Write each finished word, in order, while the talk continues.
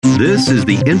This is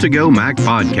the Intego Mac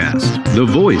Podcast, the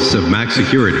voice of Mac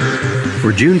security.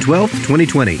 For June 12th,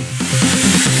 2020.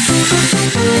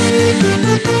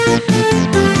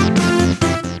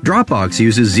 Dropbox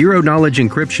uses zero-knowledge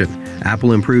encryption.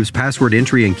 Apple improves password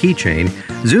entry and keychain.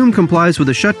 Zoom complies with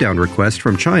a shutdown request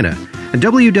from China. And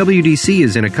WWDC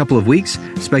is in a couple of weeks.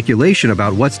 Speculation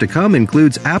about what's to come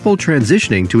includes Apple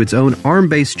transitioning to its own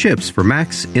ARM-based chips for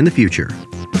Macs in the future.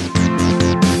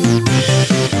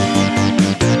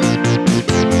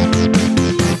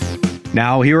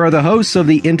 Now, here are the hosts of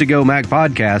the Intego Mac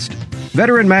Podcast,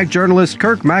 veteran Mac journalist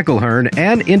Kirk McElhearn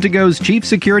and Intego's chief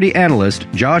security analyst,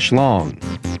 Josh Long.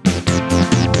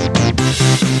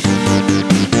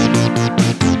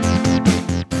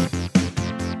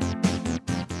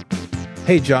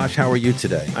 Hey, Josh, how are you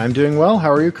today? I'm doing well.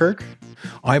 How are you, Kirk?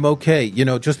 I'm okay. You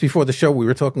know, just before the show, we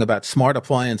were talking about smart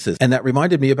appliances, and that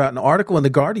reminded me about an article in The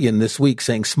Guardian this week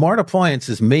saying smart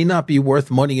appliances may not be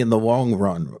worth money in the long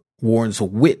run. Warns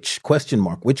which is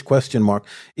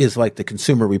like the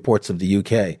Consumer Reports of the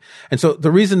UK. And so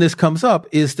the reason this comes up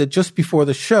is that just before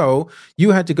the show, you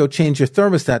had to go change your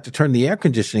thermostat to turn the air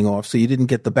conditioning off so you didn't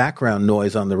get the background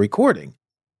noise on the recording.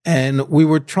 And we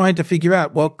were trying to figure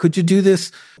out, well, could you do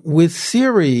this with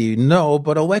Siri? No,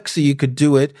 but Alexa, you could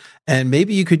do it. And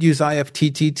maybe you could use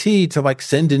IFTTT to like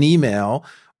send an email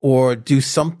or do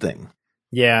something.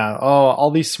 Yeah. Oh, all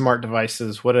these smart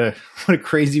devices. What a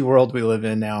crazy world we live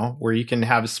in now, where you can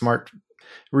have smart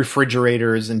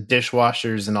refrigerators and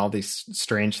dishwashers and all these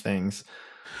strange things.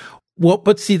 Well,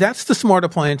 but see, that's the smart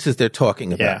appliances they're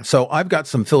talking about. Yeah. So I've got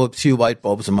some Philips Hue light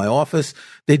bulbs in my office.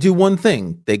 They do one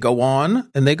thing. They go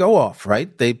on and they go off,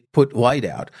 right? They put light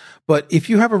out. But if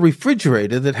you have a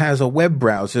refrigerator that has a web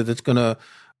browser that's going to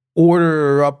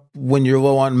order up when you're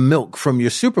low on milk from your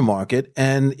supermarket,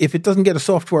 and if it doesn't get a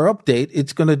software update,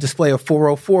 it's going to display a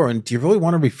 404. And do you really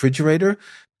want a refrigerator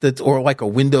or like a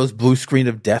Windows blue screen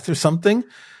of death or something?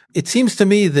 It seems to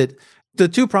me that the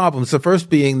two problems, the first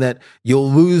being that you'll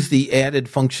lose the added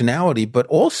functionality, but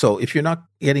also if you're not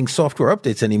getting software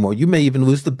updates anymore, you may even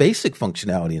lose the basic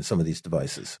functionality in some of these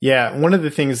devices. Yeah. One of the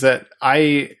things that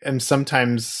I am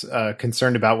sometimes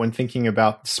concerned about when thinking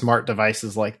about smart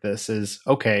devices like this is,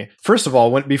 okay, first of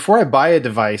all, before I buy a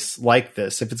device like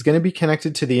this, if it's going to be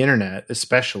connected to the internet,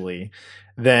 especially,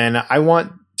 then I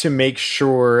want to make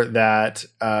sure that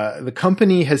the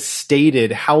company has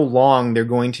stated how long they're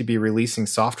going to be releasing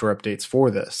software updates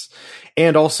for this.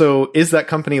 And also, is that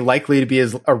company likely to be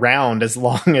around as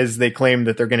long as they claim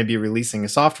that they're going to be releasing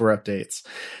software updates?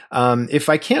 If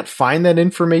I can't find that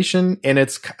information, and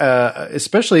it's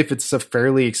especially if it's a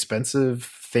fairly expensive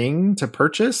thing to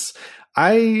purchase,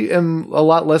 I am a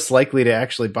lot less likely to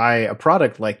actually buy a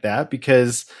product like that,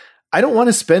 because I don't want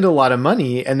to spend a lot of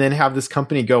money and then have this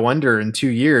company go under in 2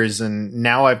 years, and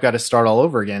now I've got to start all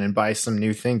over again and buy some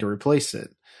new thing to replace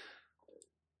it.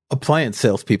 Appliance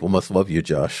salespeople must love you,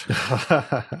 Josh.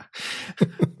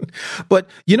 But,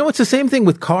 you know, it's the same thing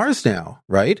with cars now,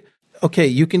 right? Okay,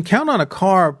 you can count on a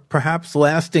car perhaps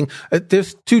lasting.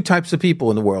 There's two types of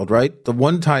people in the world, right? The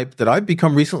one type that I've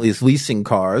become recently is leasing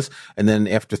cars, and then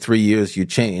after 3 years you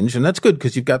change, and that's good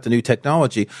because you've got the new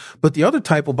technology. But the other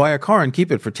type will buy a car and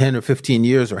keep it for 10 or 15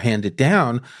 years or hand it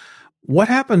down. What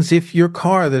happens if your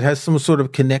car that has some sort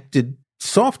of connected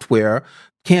software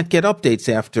can't get updates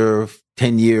after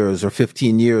 10 years or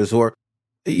 15 years? Or,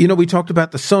 you know, we talked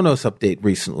about the Sonos update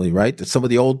recently, right? That some of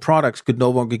the old products could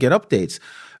no longer get updates.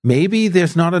 Maybe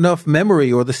there's not enough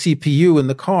memory, or the CPU in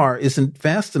the car isn't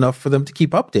fast enough for them to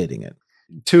keep updating it.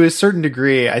 To a certain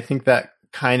degree, I think that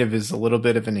kind of is a little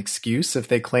bit of an excuse if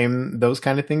they claim those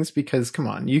kind of things, because come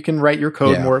on, you can write your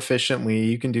code more efficiently.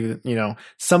 You can do,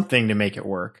 something to make it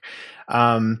work.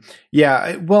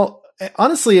 Well,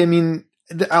 honestly, I mean,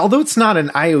 although it's not an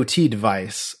IoT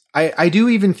device, I do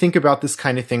even think about this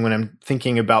kind of thing when I'm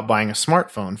thinking about buying a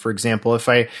smartphone. For example, if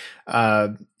I,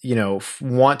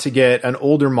 want to get an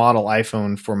older model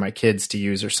iPhone for my kids to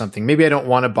use or something, maybe I don't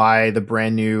want to buy the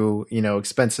brand new,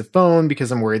 expensive phone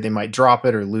because I'm worried they might drop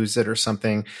it or lose it or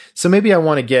something. So maybe I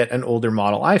want to get an older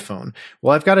model iPhone.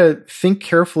 Well, I've got to think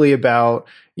carefully about,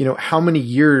 how many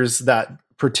years that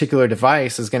particular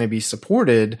device is going to be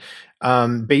supported.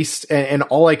 And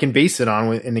all I can base it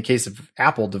on in the case of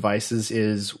Apple devices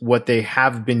is what they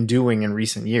have been doing in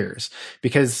recent years.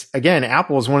 Because again,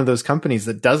 Apple is one of those companies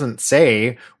that doesn't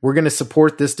say we're going to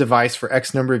support this device for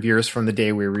X number of years from the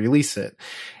day we release it.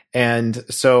 And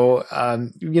so,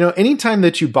 anytime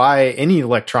that you buy any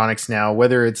electronics now,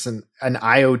 whether it's an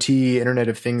IoT, Internet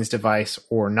of Things device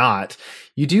or not,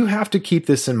 you do have to keep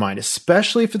this in mind,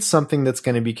 especially if it's something that's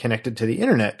going to be connected to the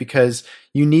internet, because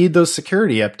you need those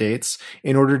security updates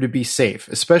in order to be safe,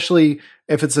 especially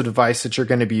if it's a device that you're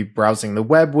going to be browsing the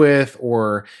web with,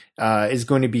 or is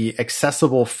going to be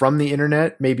accessible from the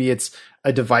internet. Maybe it's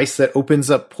a device that opens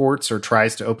up ports or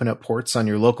tries to open up ports on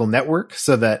your local network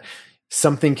so that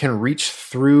something can reach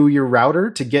through your router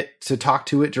to get to talk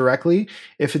to it directly.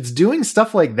 If it's doing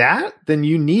stuff like that, then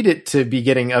you need it to be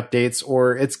getting updates,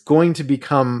 or it's going to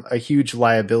become a huge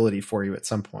liability for you at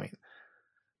some point.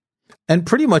 And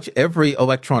pretty much every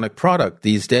electronic product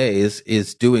these days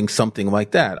is doing something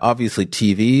like that. Obviously,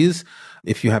 TVs,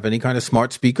 if you have any kind of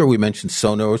smart speaker, we mentioned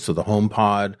Sonos or the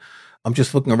HomePod. I'm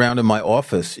just looking around in my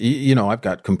office. I've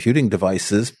got computing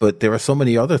devices, but there are so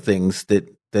many other things that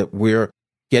we're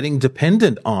getting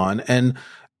dependent on. And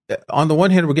on the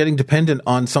one hand, we're getting dependent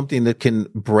on something that can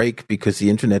break because the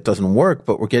internet doesn't work,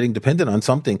 but we're getting dependent on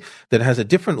something that has a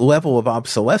different level of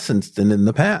obsolescence than in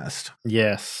the past.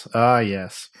 Yes.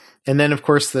 Yes. And then, of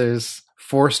course, there's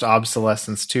forced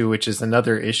obsolescence too, which is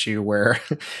another issue where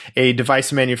a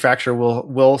device manufacturer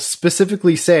will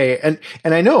specifically say, and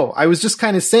I know I was just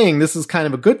kind of saying this is kind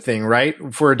of a good thing, right?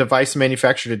 For a device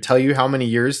manufacturer to tell you how many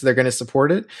years they're going to support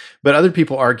it. But other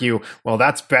people argue, well,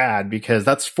 that's bad because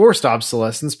that's forced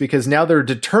obsolescence, because now they're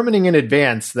determining in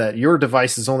advance that your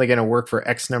device is only going to work for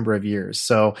X number of years.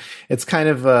 So it's kind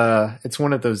of, it's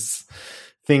one of those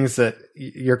things that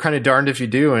you're kind of darned if you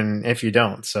do and if you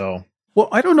don't. So. Well,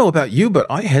 I don't know about you, but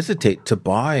I hesitate to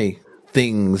buy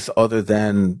things other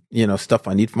than, stuff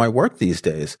I need for my work these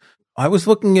days. I was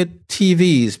looking at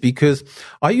TVs because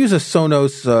I use a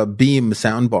Sonos Beam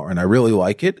soundbar and I really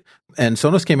like it. And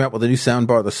Sonos came out with a new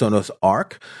soundbar, the Sonos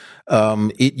Arc.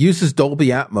 It uses Dolby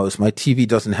Atmos. My TV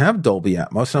doesn't have Dolby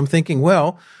Atmos. And I'm thinking,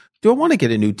 well, do I want to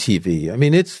get a new TV? I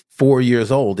mean, it's 4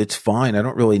 years old. It's fine. I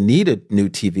don't really need a new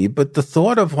TV. But the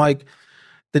thought of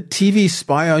the TVs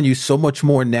spy on you so much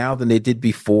more now than they did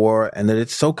before, and that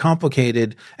it's so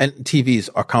complicated, and TVs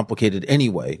are complicated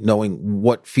anyway, knowing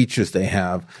what features they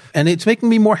have. And it's making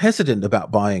me more hesitant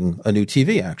about buying a new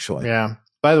TV, actually. Yeah.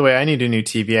 By the way, I need a new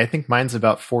TV. I think mine's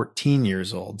about 14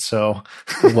 years old. So,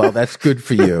 well, that's good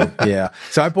for you. Yeah.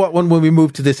 So I bought one when we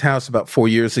moved to this house about 4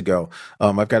 years ago.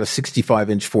 I've got a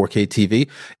 65-inch 4K TV.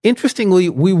 Interestingly,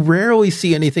 we rarely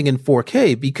see anything in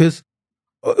 4K because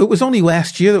it was only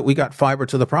last year that we got fiber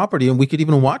to the property and we could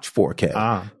even watch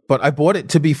 4K. But I bought it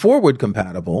to be forward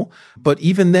compatible. But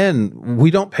even then,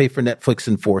 we don't pay for Netflix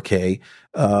in 4K.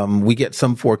 We get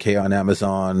some 4K on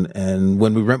Amazon and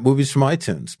when we rent movies from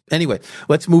iTunes. Anyway,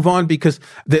 let's move on because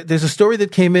there's a story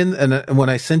that came in, and when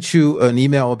I sent you an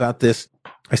email about this,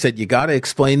 I said, you got to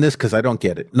explain this because I don't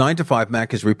get it. 9 to 5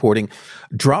 Mac is reporting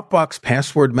Dropbox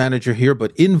password manager here,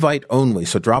 but invite only.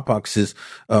 So Dropbox is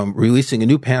releasing a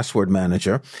new password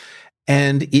manager,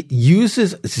 and it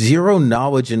uses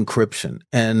zero-knowledge encryption.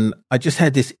 And I just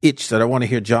had this itch that I want to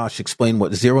hear Josh explain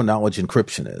what zero-knowledge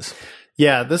encryption is.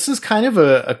 Yeah, this is kind of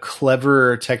a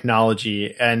clever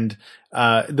technology. And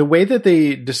the way that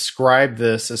they describe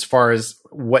this as far as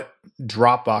what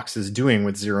Dropbox is doing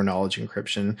with zero-knowledge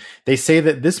encryption, they say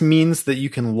that this means that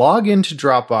you can log into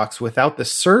Dropbox without the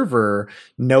server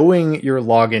knowing your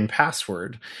login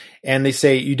password. And they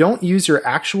say you don't use your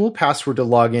actual password to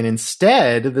log in.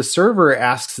 Instead, the server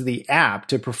asks the app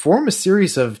to perform a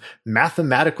series of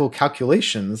mathematical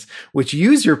calculations which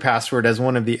use your password as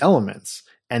one of the elements,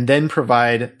 and then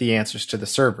provide the answers to the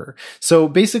server. So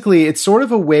basically, it's sort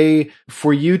of a way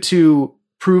for you to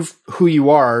prove who you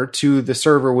are to the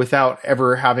server without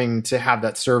ever having to have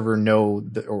that server know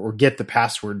or get the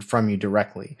password from you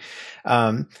directly.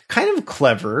 Kind of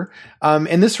clever.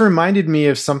 And this reminded me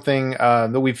of something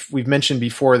that we've mentioned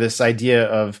before, this idea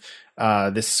of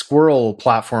this Squirrel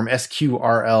platform,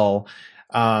 SQRL,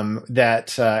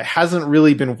 that hasn't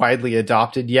really been widely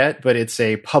adopted yet, but it's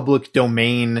a public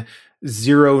domain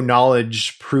zero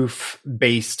knowledge proof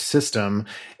based system.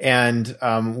 And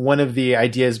one of the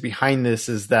ideas behind this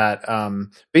is that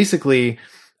basically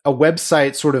a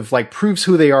website sort of like proves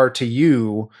who they are to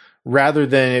you rather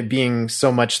than it being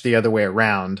so much the other way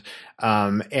around.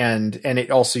 And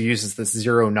it also uses this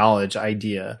zero knowledge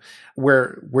idea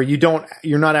where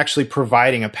you're not actually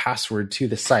providing a password to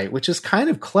the site, which is kind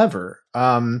of clever.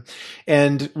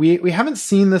 And we haven't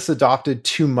seen this adopted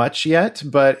too much yet,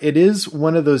 but it is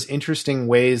one of those interesting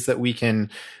ways that we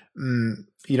can,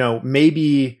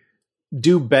 maybe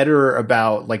do better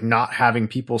about like not having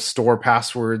people store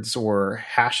passwords or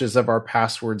hashes of our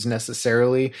passwords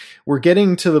necessarily. We're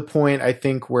getting to the point, I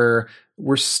think, where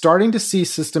we're starting to see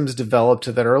systems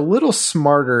developed that are a little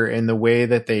smarter in the way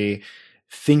that they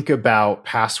think about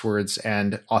passwords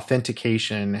and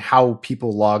authentication, how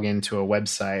people log into a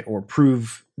website or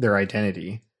prove their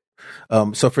identity.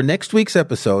 So for next week's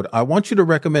episode, I want you to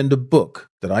recommend a book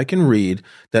that I can read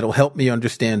that'll help me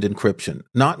understand encryption.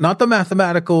 Not the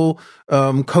mathematical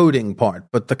coding part,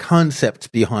 but the concepts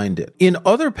behind it. In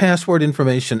other password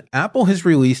information, Apple has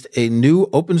released a new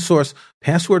open source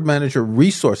password manager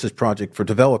resources project for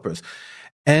developers.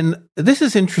 And this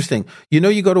is interesting. You know,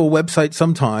 you go to a website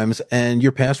sometimes and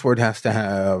your password has to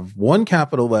have one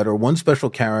capital letter, one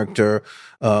special character,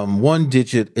 one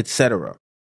digit, etc.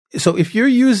 So if you're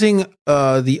using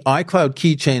the iCloud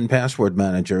Keychain Password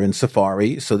Manager in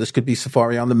Safari, so this could be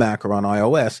Safari on the Mac or on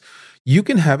iOS, you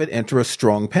can have it enter a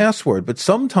strong password. But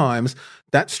sometimes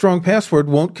that strong password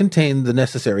won't contain the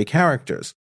necessary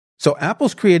characters. So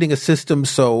Apple's creating a system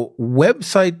so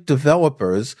website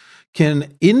developers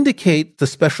can indicate the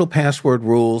special password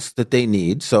rules that they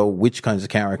need, so which kinds of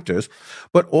characters,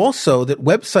 but also that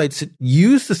websites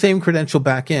use the same credential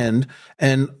backend.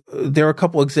 And there are a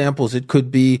couple examples. It could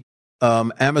be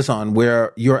Amazon,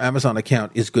 where your Amazon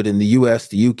account is good in the US,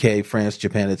 the UK, France,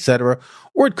 Japan, etc.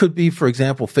 Or it could be, for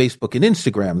example, Facebook and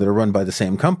Instagram that are run by the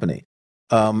same company.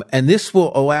 And this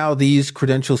will allow these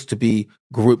credentials to be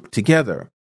grouped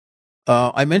together.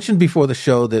 I mentioned before the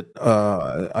show that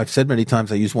I've said many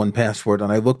times I use 1Password, and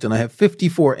I looked and I have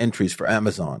 54 entries for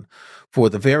Amazon for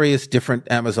the various different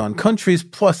Amazon countries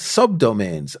plus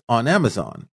subdomains on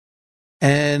Amazon.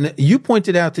 And you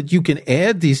pointed out that you can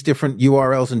add these different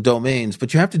URLs and domains,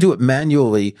 but you have to do it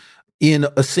manually in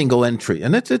a single entry.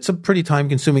 And it's a pretty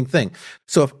time-consuming thing.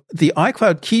 So if the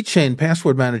iCloud Keychain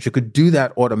Password Manager could do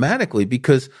that automatically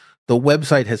because the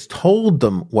website has told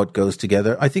them what goes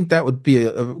together, I think that would be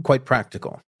quite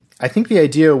practical. I think the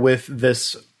idea with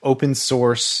this open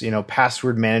source,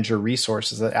 password manager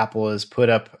resources that Apple has put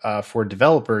up for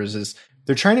developers is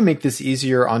they're trying to make this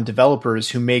easier on developers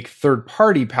who make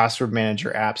third-party password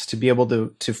manager apps to be able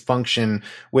to function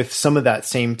with some of that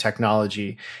same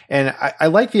technology. And I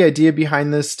like the idea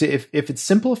behind this. If it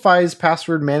simplifies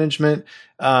password management,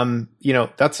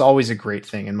 that's always a great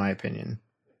thing, in my opinion.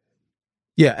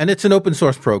 Yeah, and it's an open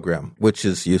source program, which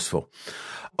is useful.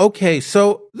 Okay,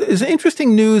 so there's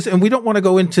interesting news, and we don't want to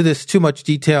go into this too much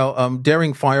detail.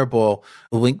 Daring Fireball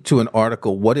linked to an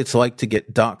article, What It's Like to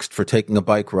Get Doxxed for Taking a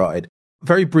Bike Ride.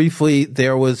 Very briefly,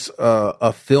 there was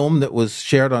a film that was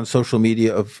shared on social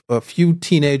media of a few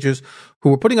teenagers who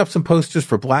were putting up some posters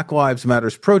for Black Lives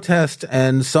Matter's protest,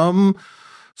 and some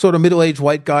sort of middle-aged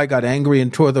white guy got angry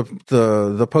and tore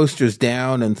the posters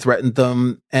down and threatened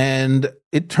them. And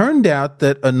it turned out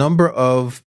that a number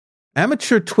of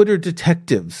amateur Twitter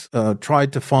detectives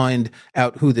tried to find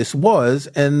out who this was,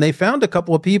 and they found a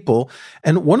couple of people.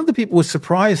 And one of the people was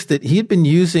surprised that he had been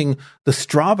using the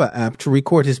Strava app to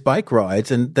record his bike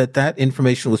rides, and that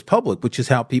information was public, which is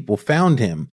how people found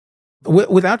him.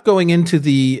 Without going into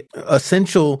the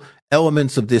essential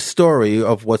elements of this story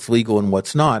of what's legal and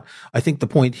what's not, I think the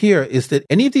point here is that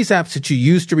any of these apps that you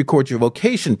use to record your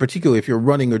location, particularly if you're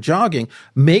running or jogging,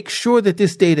 make sure that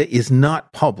this data is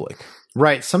not public.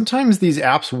 Right. Sometimes these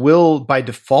apps will, by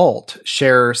default,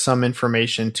 share some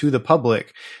information to the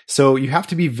public. So you have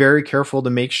to be very careful to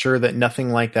make sure that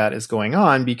nothing like that is going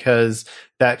on, because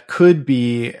that could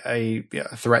be a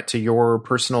threat to your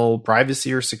personal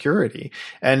privacy or security.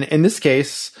 And in this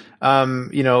case,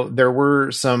 there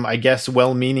were some, I guess,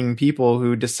 well-meaning people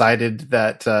who decided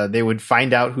that they would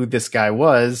find out who this guy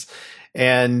was.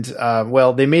 And,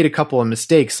 they made a couple of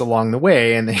mistakes along the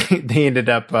way, and they ended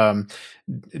up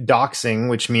doxing,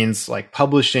 which means like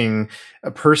publishing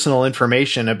personal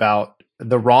information about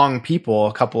the wrong people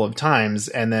a couple of times.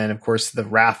 And then, of course, the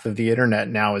wrath of the internet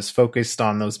now is focused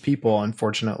on those people,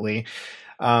 unfortunately.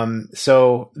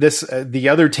 So the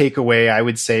other takeaway I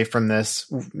would say from this,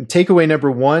 takeaway number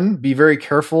one, be very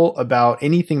careful about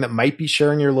anything that might be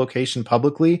sharing your location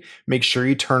publicly. Make sure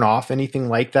you turn off anything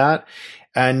like that.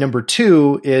 And number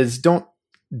two is don't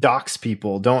dox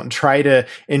people. Don't try to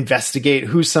investigate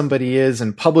who somebody is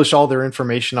and publish all their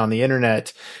information on the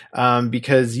internet,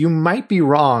 because you might be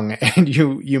wrong, and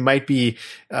you might be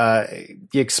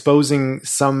exposing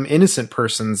some innocent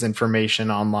person's information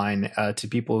online to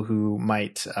people who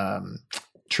might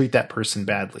treat that person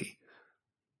badly.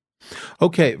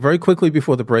 Okay, very quickly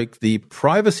before the break, the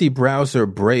privacy browser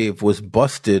Brave was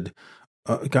busted.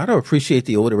 Got to appreciate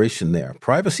the alliteration there.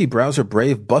 Privacy browser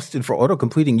Brave busted for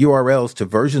auto-completing URLs to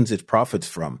versions it profits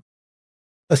from.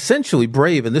 essentially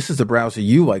Brave, and this is the browser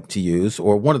you like to use,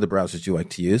 or one of the browsers you like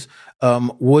to use,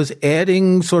 was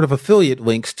adding sort of affiliate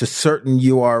links to certain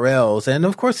URLs. And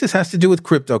of course, this has to do with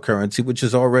cryptocurrency, which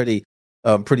is already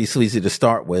pretty sleazy to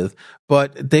start with.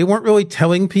 But they weren't really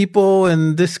telling people,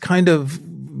 and this kind of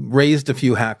raised a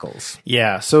few hackles.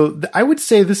 Yeah, so I would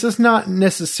say this is not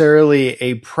necessarily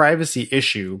a privacy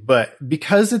issue, but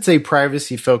because it's a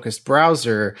privacy-focused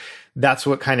browser, that's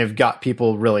what kind of got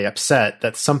people really upset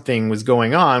that something was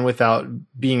going on without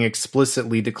being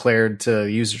explicitly declared to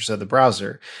users of the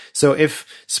browser. So if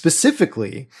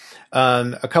specifically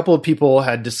a couple of people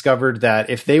had discovered that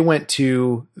if they went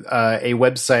to a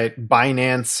website,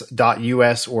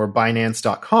 Binance.us or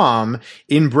Binance.com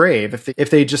in Brave, if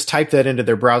they just typed that into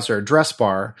their browser address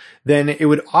bar, then it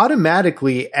would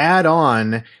automatically add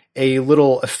on a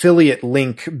little affiliate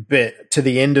link bit to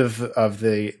the end of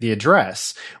the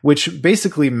address, which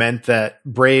basically meant that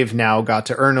Brave now got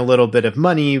to earn a little bit of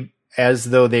money as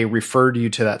though they referred you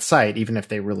to that site, even if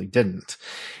they really didn't.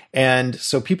 And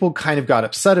so people kind of got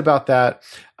upset about that.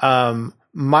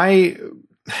 My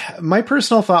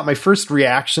personal thought, my first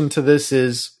reaction to this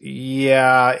is,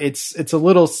 yeah, it's a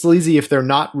little sleazy if they're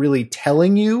not really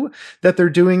telling you that they're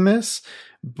doing this.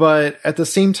 But at the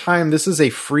same time, this is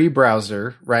a free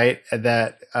browser, right?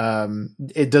 That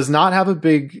it does not have a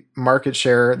big market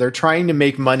share. They're trying to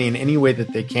make money in any way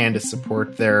that they can to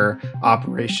support their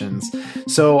operations.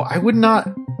 So I'm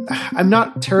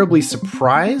not terribly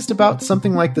surprised about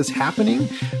something like this happening.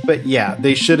 But yeah,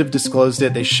 they should have disclosed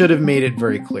it. They should have made it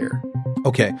very clear.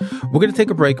 Okay, we're going to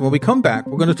take a break. And when we come back,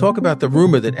 we're going to talk about the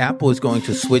rumor that Apple is going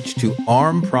to switch to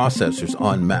ARM processors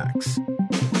on Macs.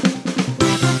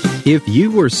 If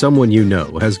you or someone you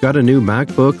know has got a new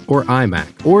MacBook or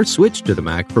iMac or switched to the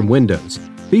Mac from Windows,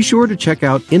 be sure to check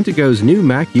out Intigo's new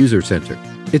Mac User Center.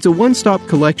 It's a one-stop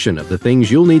collection of the things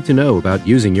you'll need to know about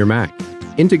using your Mac.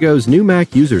 Intigo's new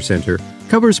Mac User Center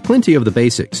covers plenty of the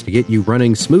basics to get you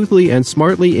running smoothly and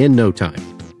smartly in no time.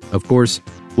 Of course,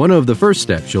 one of the first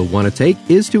steps you'll want to take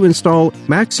is to install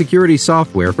Mac security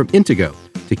software from Intigo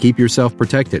to keep yourself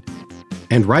protected.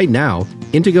 And right now,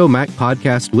 Intigo Mac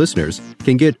Podcast listeners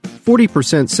can get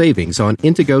 40% savings on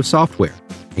Intigo software,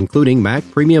 including Mac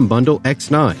Premium Bundle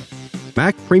X9.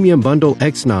 Mac Premium Bundle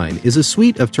X9 is a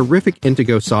suite of terrific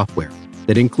Intigo software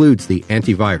that includes the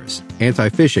antivirus,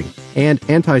 anti-phishing, and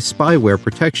anti-spyware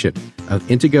protection of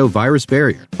Intigo Virus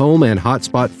Barrier, home and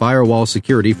hotspot firewall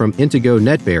security from Intigo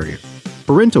Net Barrier,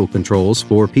 parental controls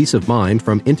for peace of mind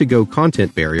from Intigo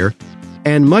Content Barrier,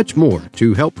 and much more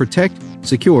to help protect,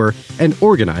 secure, and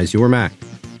organize your Mac.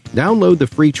 Download the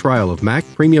free trial of Mac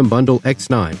Premium Bundle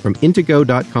X9 from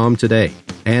Intigo.com today,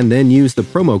 and then use the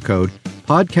promo code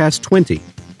PODCAST20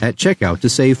 at checkout to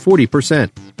save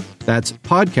 40%. That's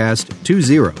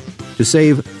PODCAST20 to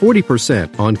save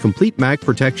 40% on complete Mac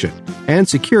protection and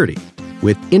security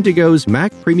with Intigo's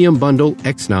Mac Premium Bundle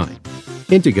X9.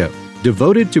 Intigo,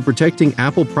 devoted to protecting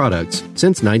Apple products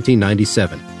since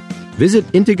 1997. Visit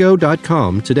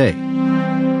Intigo.com today.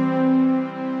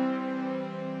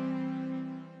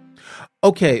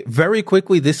 Okay, very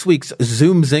quickly, this week's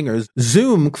Zoom Zingers.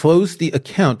 Zoom closed the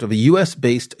account of a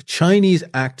U.S.-based Chinese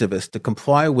activist to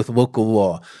comply with local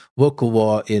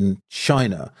law in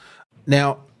China.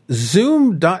 Now,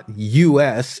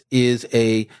 Zoom.us is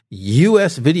a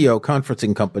U.S. video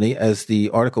conferencing company, as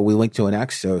the article we linked to in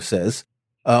Axios says.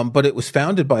 But it was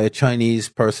founded by a Chinese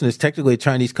person. It's technically a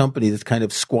Chinese company that's kind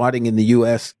of squatting in the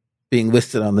U.S., being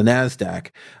listed on the NASDAQ.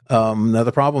 Now,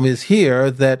 the problem is here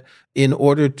that in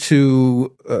order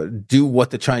to do what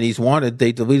the Chinese wanted,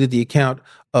 they deleted the account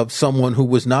of someone who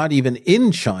was not even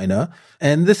in China.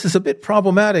 And this is a bit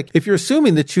problematic. If you're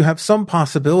assuming that you have some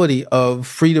possibility of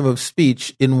freedom of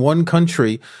speech in one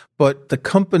country, but the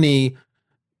company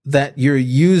that you're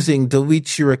using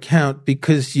deletes your account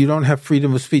because you don't have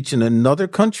freedom of speech in another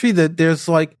country, that there's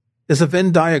a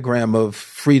Venn diagram of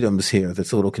freedoms here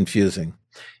that's a little confusing.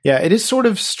 Yeah, it is sort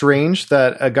of strange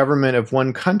that a government of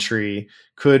one country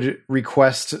could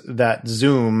request that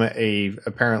Zoom, a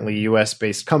apparently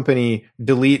US-based company,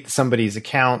 delete somebody's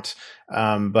account,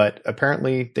 but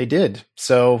apparently they did.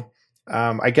 So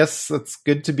I guess that's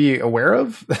good to be aware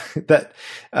of, that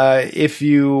if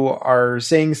you are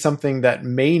saying something that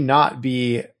may not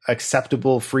be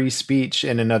acceptable free speech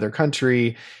in another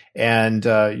country, and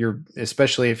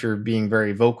especially if you're being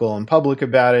very vocal and public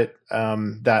about it,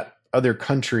 that other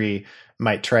country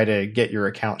might try to get your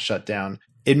account shut down.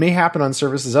 It may happen on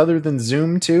services other than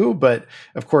Zoom too, but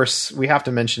of course we have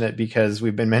to mention it because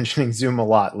we've been mentioning Zoom a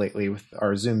lot lately with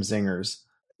our Zoom Zingers.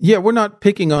 Yeah, we're not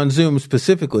picking on Zoom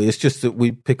specifically. It's just that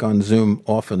we pick on Zoom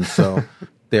often, so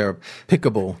they're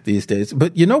pickable these days.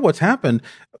 But you know what's happened?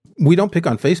 We don't pick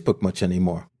on Facebook much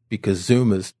anymore because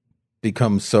Zoom has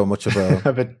become so much of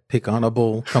a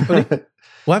pick-onable company.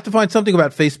 We'll have to find something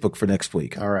about Facebook for next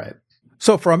week. All right.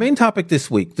 So for our main topic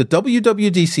this week, the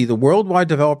WWDC, the Worldwide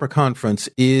Developer Conference,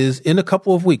 is in a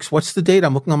couple of weeks. What's the date?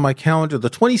 I'm looking on my calendar. The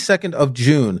 22nd of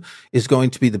June is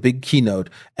going to be the big keynote.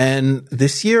 And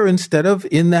this year, instead of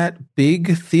in that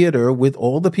big theater with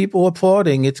all the people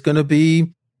applauding, it's going to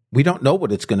be, we don't know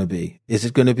what it's going to be. Is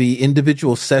it going to be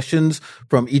individual sessions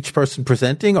from each person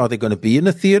presenting? Are they going to be in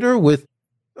a theater with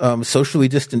socially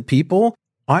distant people?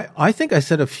 I think I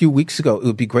said a few weeks ago, it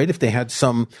would be great if they had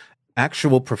some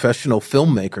actual professional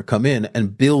filmmaker come in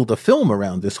and build a film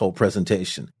around this whole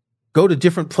presentation. Go to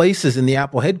different places in the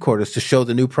Apple headquarters to show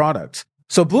the new products.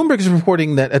 So Bloomberg is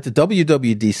reporting that at the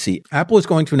WWDC, Apple is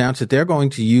going to announce that they're going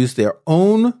to use their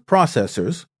own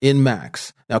processors in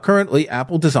Macs. Now, currently,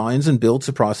 Apple designs and builds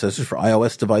the processors for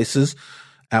iOS devices,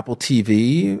 Apple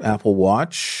TV, Apple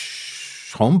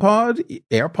Watch, HomePod,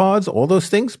 AirPods, all those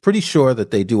things. Pretty sure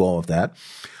that they do all of that.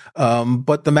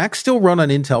 But the Macs still run on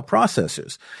Intel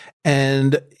processors.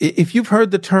 And if you've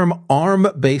heard the term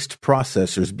ARM-based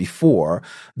processors before,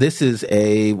 this is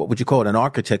what would you call it, an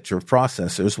architecture of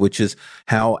processors, which is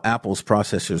how Apple's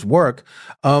processors work.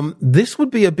 This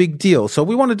would be a big deal. So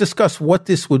we want to discuss what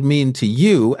this would mean to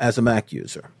you as a Mac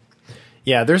user.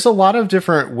 Yeah, there's a lot of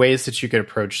different ways that you could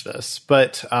approach this.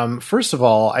 But first of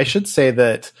all, I should say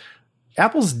that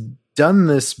Apple's done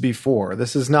this before.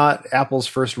 This is not Apple's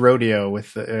first rodeo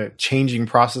with changing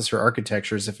processor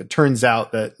architectures. If it turns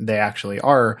out that they actually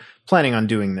are planning on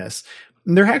doing this,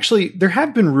 there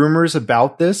have been rumors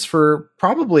about this for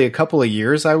probably a couple of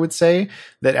years. I would say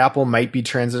that Apple might be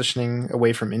transitioning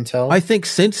away from Intel. I think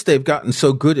since they've gotten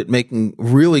so good at making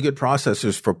really good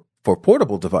processors for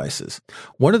portable devices,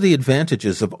 one of the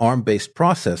advantages of ARM-based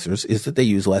processors is that they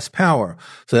use less power.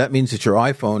 So that means that your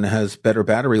iPhone has better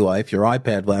battery life, your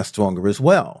iPad lasts longer as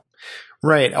well.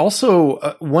 Right.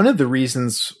 Also, one of the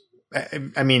reasons,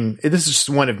 I mean, this is just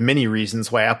one of many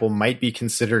reasons why Apple might be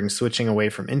considering switching away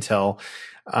from Intel.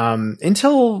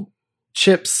 Intel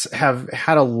chips have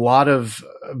had a lot of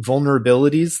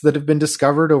vulnerabilities that have been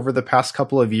discovered over the past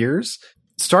couple of years,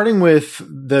 starting with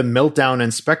the Meltdown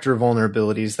and Spectre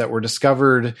vulnerabilities that were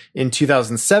discovered in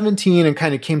 2017 and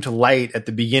kind of came to light at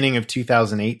the beginning of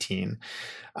 2018.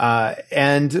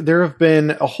 And there have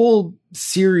been a whole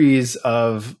series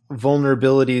of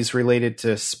vulnerabilities related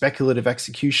to speculative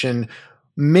execution,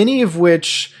 many of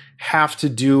which have to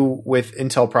do with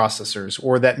Intel processors,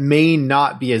 or that may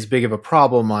not be as big of a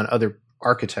problem on other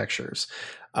architectures.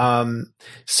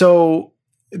 So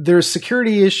there's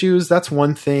security issues. That's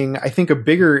one thing. I think a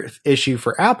bigger issue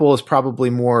for Apple is probably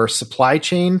more supply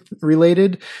chain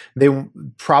related. They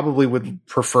probably would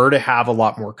prefer to have a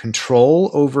lot more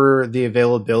control over the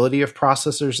availability of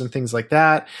processors and things like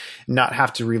that, not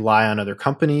have to rely on other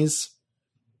companies.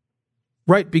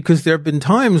 Right, because there have been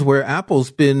times where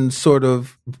Apple's been sort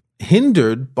of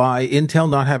hindered by Intel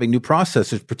not having new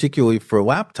processors, particularly for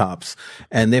laptops,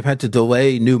 and they've had to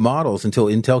delay new models until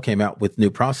Intel came out with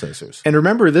new processors. And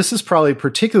remember, this is probably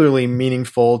particularly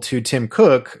meaningful to Tim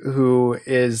Cook, who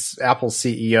is Apple's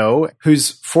CEO,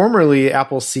 who's formerly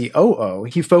Apple's COO.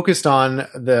 He focused on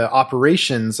the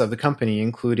operations of the company,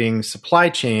 including supply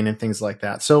chain and things like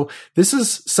that. So this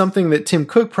is something that Tim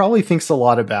Cook probably thinks a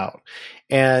lot about.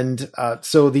 And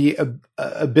so the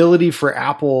ability for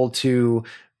Apple to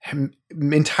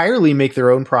entirely make their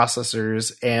own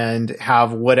processors and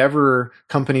have whatever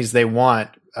companies they want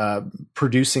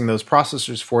producing those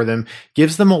processors for them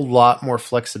gives them a lot more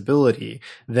flexibility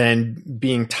than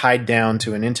being tied down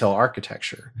to an Intel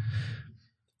architecture.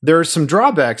 There are some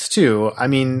drawbacks too. I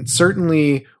mean,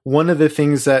 certainly one of the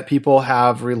things that people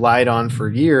have relied on for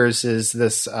years is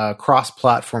this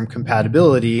cross-platform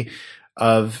compatibility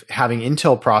of having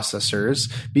Intel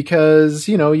processors, because,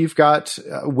 you know, you've got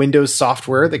Windows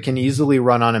software that can easily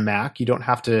run on a Mac. You don't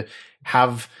have to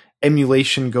have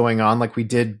emulation going on like we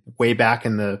did way back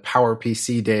in the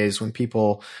PowerPC days when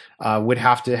people would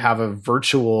have to have a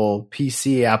virtual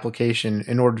PC application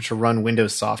in order to run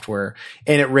Windows software,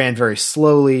 and it ran very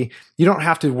slowly. You don't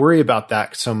have to worry about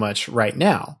that so much right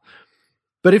now.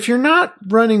 But if you're not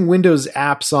running Windows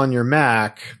apps on your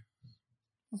Mac,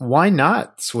 why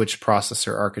not switch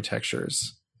processor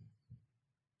architectures?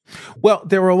 Well,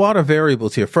 there were a lot of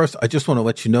variables here. First, I just want to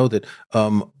let you know that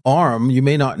ARM, you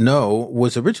may not know,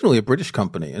 was originally a British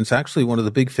company. And it's actually one of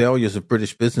the big failures of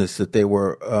British business that they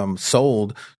were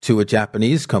sold to a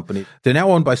Japanese company. They're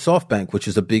now owned by SoftBank, which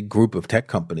is a big group of tech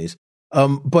companies.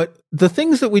 But the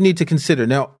things that we need to consider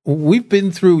now, we've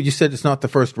been through, you said it's not the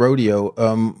first rodeo.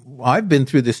 I've been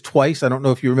through this twice. I don't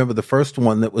know if you remember the first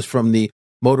one that was from the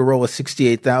Motorola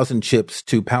 68,000 chips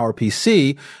to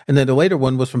PowerPC, and then the later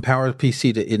one was from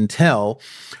PowerPC to Intel.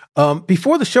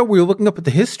 Before the show, we were looking up at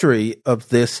the history of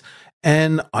this,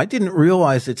 and I didn't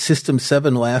realize that System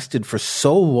 7 lasted for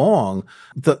so long.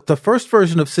 The first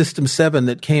version of System 7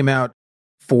 that came out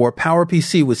for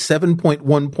PowerPC was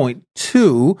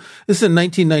 7.1.2. This is in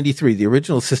 1993. The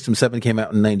original System 7 came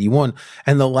out in 91,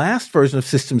 and the last version of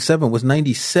System 7 was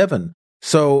 97.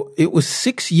 So it was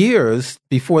 6 years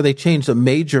before they changed a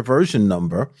major version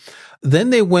number.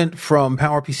 Then they went from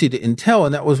PowerPC to Intel,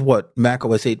 and that was Mac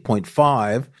OS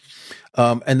 8.5.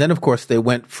 And then, of course, they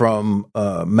went from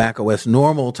Mac OS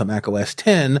normal to Mac OS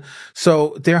 10.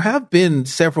 So there have been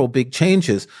several big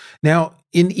changes. Now,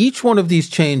 in each one of these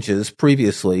changes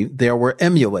previously, there were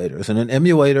emulators. And an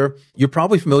emulator, you're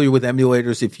probably familiar with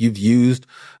emulators if you've used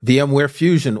VMware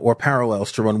Fusion or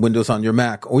Parallels to run Windows on your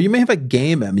Mac. Or you may have a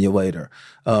game emulator.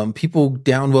 People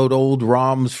download old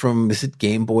ROMs from,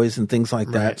 Game Boys and things like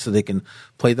that so they can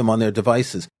play them on their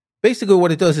devices. Basically,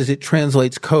 what it does is it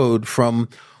translates code from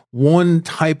one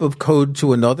type of code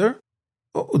to another.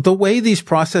 The way these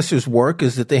processors work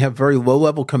is that they have very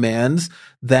low-level commands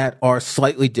that are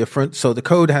slightly different, so the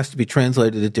code has to be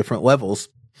translated at different levels.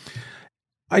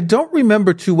 I don't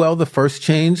remember too well the first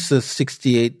change, the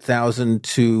 68,000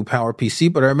 to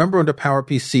PowerPC, but I remember under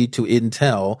PowerPC to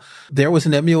Intel, there was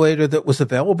an emulator that was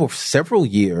available for several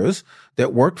years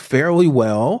that worked fairly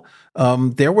well.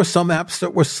 There were some apps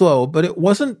that were slow, but it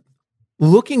wasn't.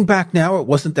 Looking back now, it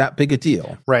wasn't that big a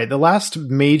deal. Right. The last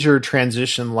major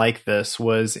transition like this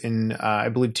was in, I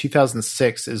believe,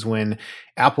 2006 is when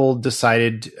Apple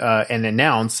decided and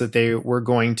announced that they were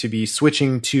going to be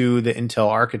switching to the Intel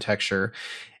architecture.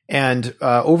 And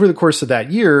over the course of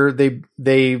that year,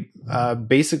 they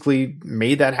basically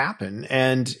made that happen.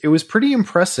 And it was pretty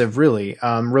impressive, really.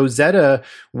 Rosetta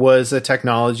was a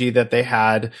technology that they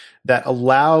had that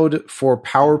allowed for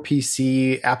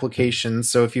PowerPC applications.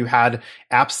 So if you had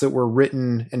apps that were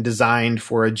written and designed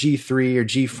for a G3 or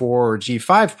G4 or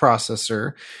G5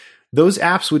 processor, those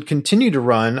apps would continue to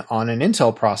run on an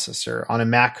Intel processor, on a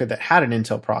Mac that had an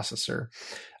Intel processor.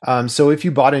 So if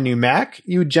you bought a new Mac,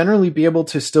 you would generally be able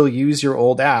to still use your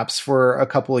old apps for a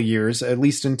couple of years, at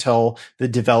least until the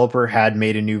developer had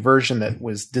made a new version that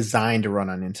was designed to run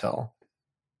on Intel.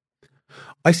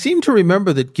 I seem to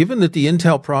remember that given that the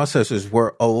Intel processors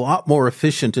were a lot more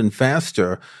efficient and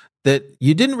faster, that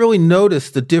you didn't really notice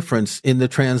the difference in the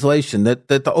translation, that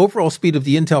the overall speed of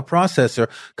the Intel processor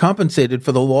compensated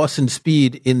for the loss in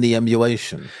speed in the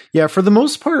emulation. Yeah, for the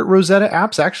most part, Rosetta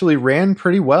apps actually ran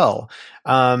pretty well.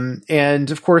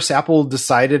 And of course, Apple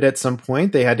decided at some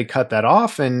point they had to cut that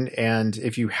off. And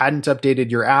if you hadn't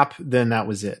updated your app, then that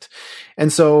was it.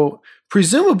 And so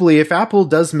presumably, if Apple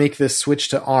does make this switch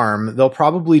to ARM, they'll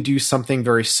probably do something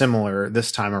very similar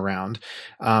this time around,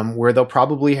 where they'll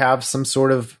probably have some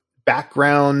sort of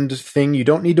background thing you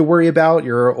don't need to worry about.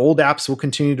 Your old apps will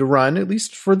continue to run, at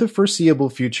least for the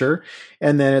foreseeable future.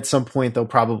 And then at some point, they'll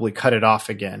probably cut it off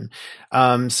again.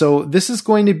 So this is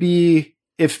going to be,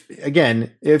 if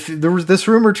this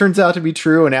rumor turns out to be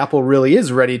true and Apple really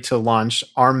is ready to launch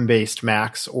ARM-based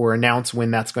Macs or announce when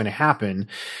that's going to happen,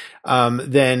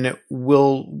 then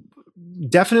we'll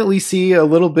definitely see a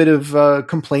little bit of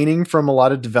complaining from a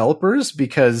lot of developers,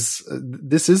 because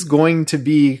this is going to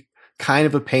be kind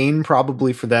of a pain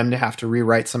probably for them to have to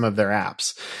rewrite some of their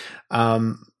apps.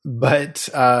 But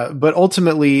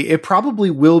ultimately it probably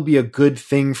will be a good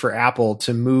thing for Apple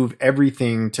to move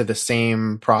everything to the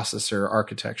same processor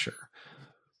architecture.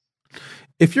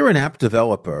 If you're an app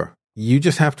developer, you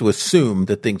just have to assume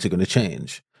that things are going to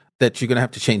change, that you're going to have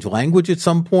to change language at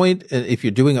some point. If you're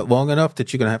doing it long enough,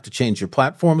 that you're going to have to change your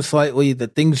platform slightly,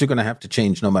 that things are going to have to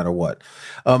change no matter what.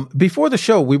 Before the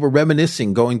show, we were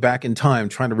reminiscing, going back in time,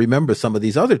 trying to remember some of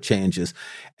these other changes.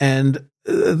 And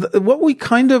what we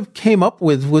kind of came up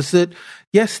with was that,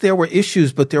 yes, there were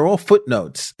issues, but they're all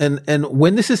footnotes. And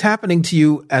when this is happening to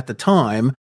you at the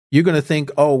time, you're going to think,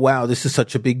 oh, wow, this is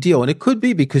such a big deal. And it could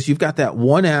be because you've got that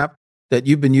one app that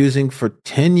you've been using for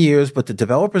 10 years, but the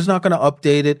developer's not going to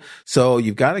update it. So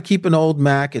you've got to keep an old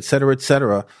Mac, et cetera, et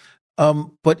cetera.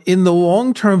 But in the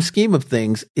long-term scheme of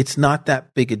things, it's not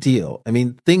that big a deal. I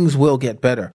mean, things will get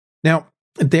better. Now,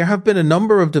 there have been a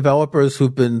number of developers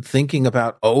who've been thinking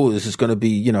about, this is going to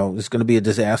be, this is going to be a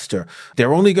disaster.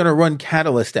 They're only going to run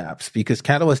Catalyst apps, because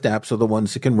Catalyst apps are the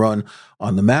ones that can run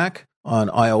on the Mac, on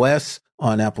iOS,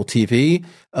 on Apple TV.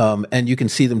 And you can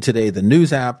see them today, the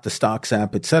News app, the Stocks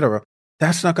app, et cetera.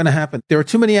 That's not going to happen. There are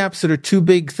too many apps that are too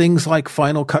big, things like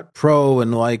Final Cut Pro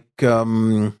and like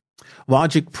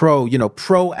Logic Pro,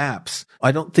 pro apps.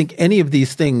 I don't think any of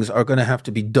these things are going to have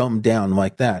to be dumbed down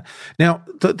like that. Now,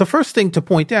 the first thing to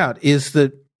point out is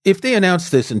that if they announce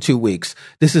this in 2 weeks,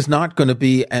 this is not going to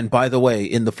be, and by the way,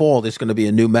 in the fall, there's going to be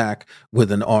a new Mac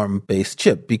with an ARM-based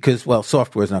chip because, well,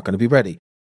 software is not going to be ready.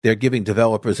 They're giving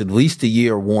developers at least a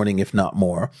year warning, if not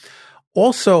more.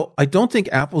 Also, I don't think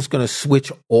Apple's going to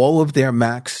switch all of their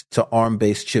Macs to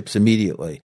ARM-based chips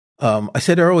immediately. I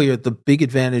said earlier, the big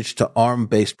advantage to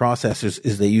ARM-based processors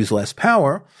is they use less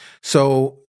power.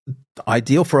 So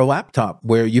ideal for a laptop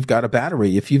where you've got a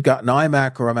battery. If you've got an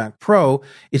iMac or a Mac Pro,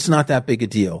 it's not that big a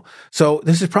deal. So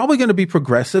this is probably going to be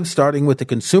progressive, starting with the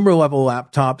consumer level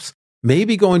laptops,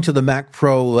 maybe going to the Mac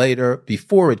Pro later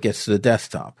before it gets to the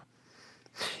desktop.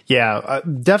 Yeah,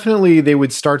 definitely they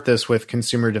would start this with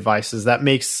consumer devices. That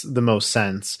makes the most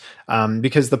sense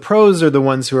because the pros are the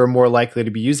ones who are more likely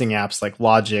to be using apps like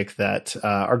Logic that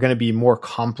are going to be more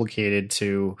complicated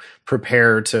to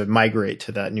prepare to migrate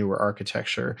to that newer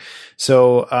architecture.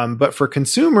 So, but for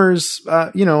consumers,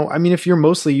 if you're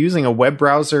mostly using a web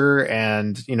browser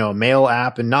and, a mail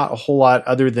app and not a whole lot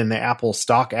other than the Apple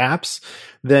stock apps,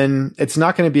 then it's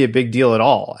not going to be a big deal at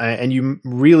all. And you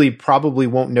really probably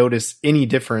won't notice any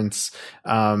difference,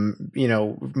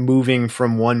 moving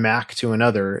from one Mac to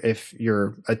another if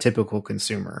you're a typical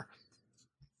consumer.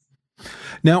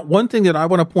 Now, one thing that I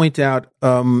want to point out,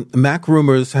 Mac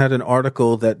Rumors had an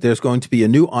article that there's going to be a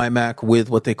new iMac with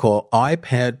what they call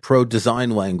iPad Pro design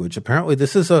language. Apparently,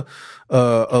 this is a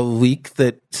leak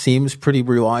that seems pretty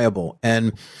reliable.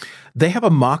 And they have a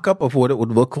mock-up of what it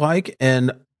would look like.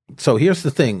 And so here's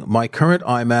the thing. My current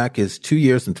iMac is 2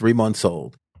 years and 3 months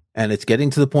old, and it's getting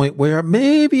to the point where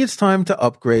maybe it's time to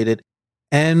upgrade it.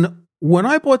 And when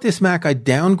I bought this Mac, I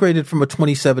downgraded from a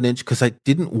 27-inch because I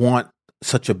didn't want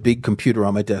such a big computer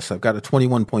on my desk. I've got a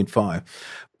 21.5,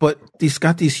 but it's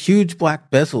got these huge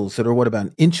black bezels that are about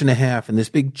 1.5 inches and this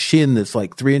big chin that's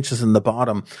like 3 inches in the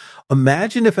bottom.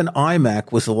 Imagine if an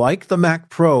iMac was like the Mac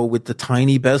Pro with the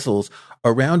tiny bezels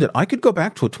around it. I could go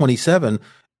back to a 27,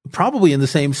 probably in the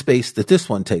same space that this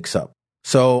one takes up.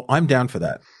 So I'm down for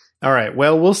that. All right.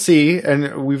 Well, we'll see.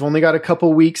 And we've only got a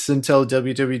couple weeks until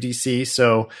WWDC.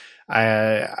 So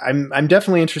I'm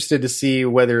definitely interested to see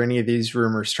whether any of these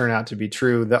rumors turn out to be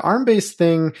true. The ARM-based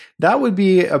thing, that would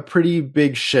be a pretty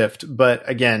big shift. But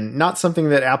again, not something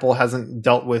that Apple hasn't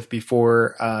dealt with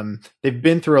before. They've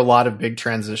been through a lot of big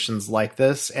transitions like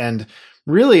this. And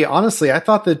really, honestly, I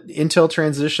thought the Intel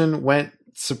transition went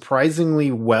surprisingly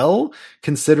well,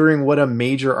 considering what a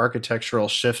major architectural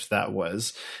shift that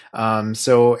was.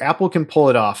 So Apple can pull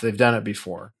it off. They've done it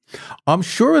before. I'm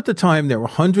sure at the time there were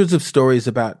hundreds of stories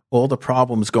about all the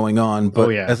problems going on. But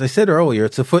as I said earlier,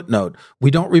 it's a footnote. We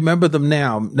don't remember them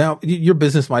now. Now, your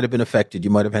business might have been affected.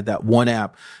 You might have had that one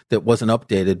app that wasn't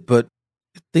updated, but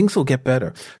things will get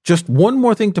better. Just one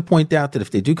more thing to point out, that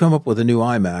if they do come up with a new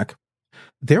iMac,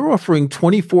 they're offering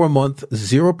 24-month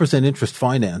 0% interest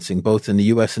financing, both in the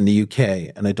US and the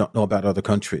UK, and I don't know about other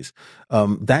countries.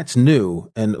 That's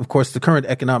new. And of course, the current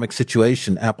economic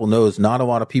situation, Apple knows not a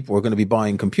lot of people are going to be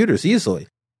buying computers easily.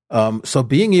 So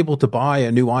being able to buy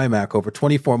a new iMac over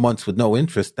 24 months with no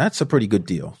interest, that's a pretty good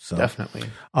deal. So definitely.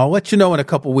 I'll let you know in a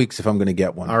couple weeks if I'm going to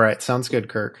get one. All right. Sounds good,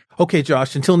 Kirk. Okay,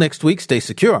 Josh, until next week, stay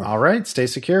secure. All right. Stay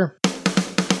secure.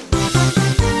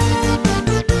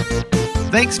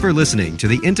 Thanks for listening to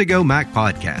the Intego Mac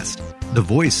Podcast, the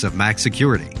voice of Mac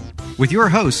security, with your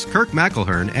hosts Kirk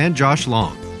McElhearn and Josh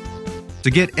Long.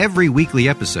 To get every weekly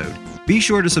episode, be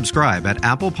sure to subscribe at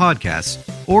Apple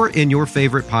Podcasts or in your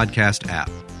favorite podcast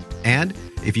app. And,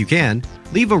 if you can,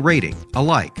 leave a rating, a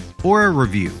like, or a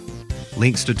review.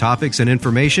 Links to topics and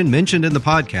information mentioned in the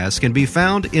podcast can be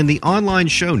found in the online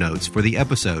show notes for the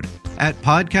episode at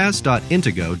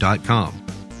podcast.intego.com.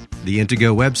 The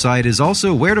Intego website is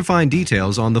also where to find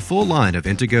details on the full line of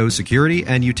Intego security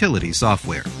and utility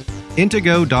software.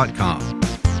 Intego.com.